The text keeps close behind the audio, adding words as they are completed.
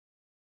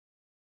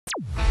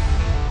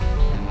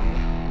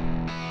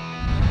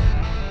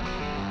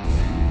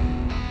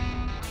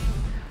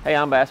Hey,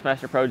 I'm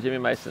Bassmaster Pro Jimmy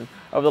Mason.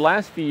 Over the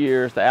last few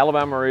years, the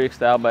Alabama rig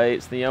style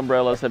baits, the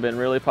umbrellas have been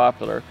really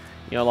popular.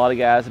 You know, a lot of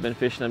guys have been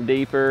fishing them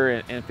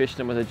deeper and fishing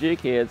them with the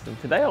jig heads. And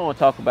today I want to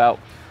talk about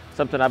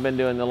something I've been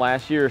doing the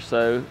last year or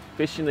so,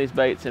 fishing these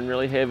baits in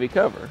really heavy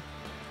cover.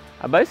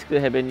 I basically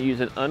have been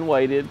using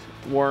unweighted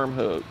worm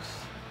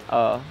hooks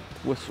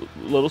with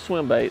little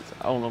swim baits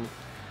on them.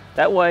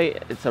 That way,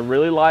 it's a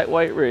really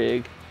lightweight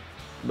rig,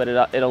 but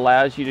it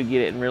allows you to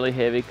get it in really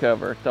heavy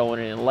cover, throwing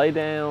it in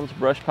laydowns,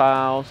 brush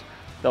piles,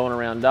 throwing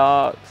around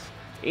docks,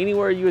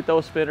 anywhere you would throw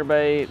a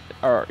spinnerbait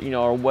or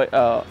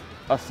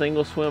a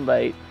single swim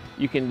bait,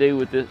 you can do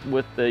with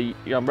the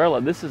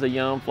umbrella. This is a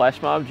Young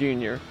Flash Mob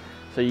Junior,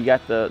 so you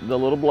got the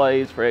little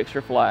blades for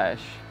extra flash.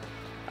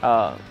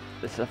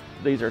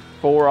 These are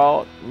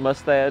 4/0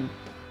 Mustad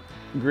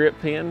grip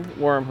pin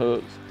worm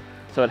hooks,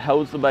 so it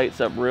holds the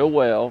baits up real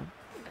well.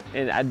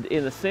 And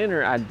in the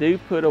center, I do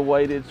put a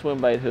weighted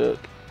swim bait hook,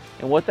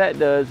 and what that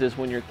does is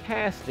when you're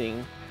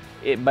casting,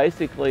 it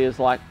basically is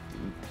like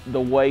the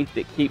weight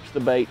that keeps the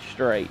bait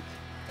straight,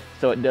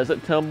 so it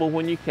doesn't tumble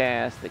when you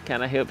cast. It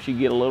kind of helps you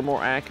get a little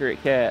more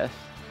accurate cast,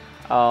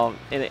 and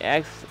it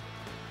acts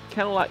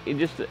kind of like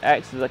it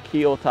acts as a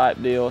keel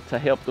type deal to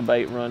help the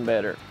bait run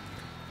better.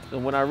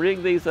 And when I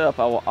rig these up,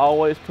 I will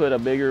always put a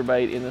bigger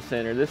bait in the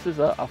center. This is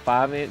a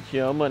 5-inch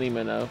Young Money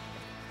Minnow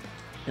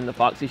in the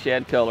Foxy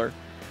Shad color.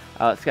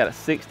 It's got a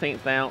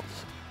 1/16 ounce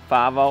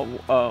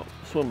 5/0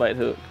 swim bait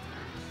hook,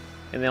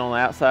 and then on the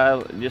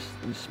outside just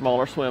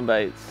smaller swim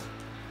baits.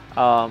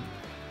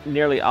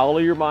 Nearly all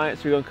of your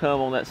bites are going to come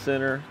on that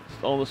center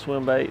on the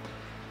swim bait.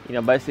 You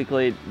know,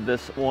 basically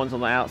this ones on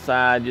the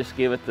outside just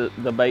give it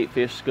the bait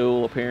fish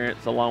school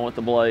appearance along with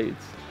the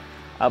blades.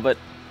 But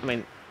I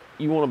mean,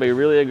 you want to be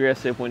really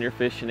aggressive when you're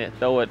fishing it.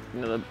 Throw it,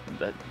 you know,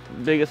 the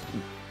biggest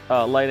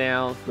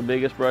laydowns, the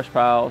biggest brush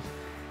piles,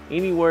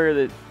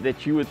 anywhere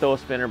that you would throw a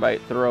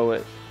spinnerbait, throw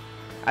it.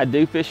 I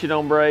do fish it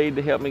on braid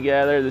to help me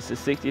gather. This is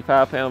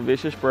 65-pound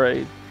vicious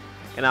braid.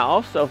 And I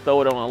also throw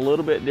it on a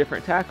little bit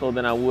different tackle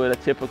than I would a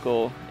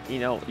typical, you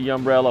know,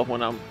 umbrella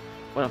when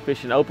I'm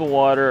fishing open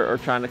water or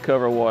trying to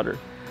cover water.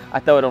 I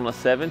throw it on a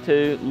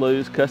 7.2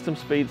 Lew's custom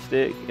speed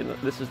stick, and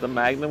this is the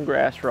Magnum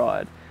grass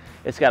rod.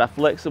 It's got a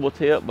flexible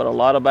tip but a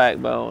lot of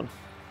backbone.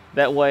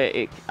 That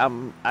way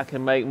I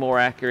can make more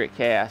accurate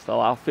casts.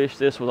 I'll fish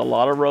this with a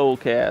lot of roll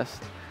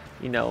cast,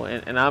 you know,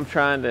 and I'm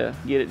trying to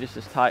get it just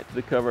as tight to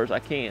the cover as I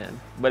can.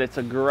 But it's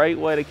a great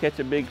way to catch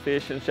a big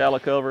fish in shallow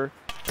cover.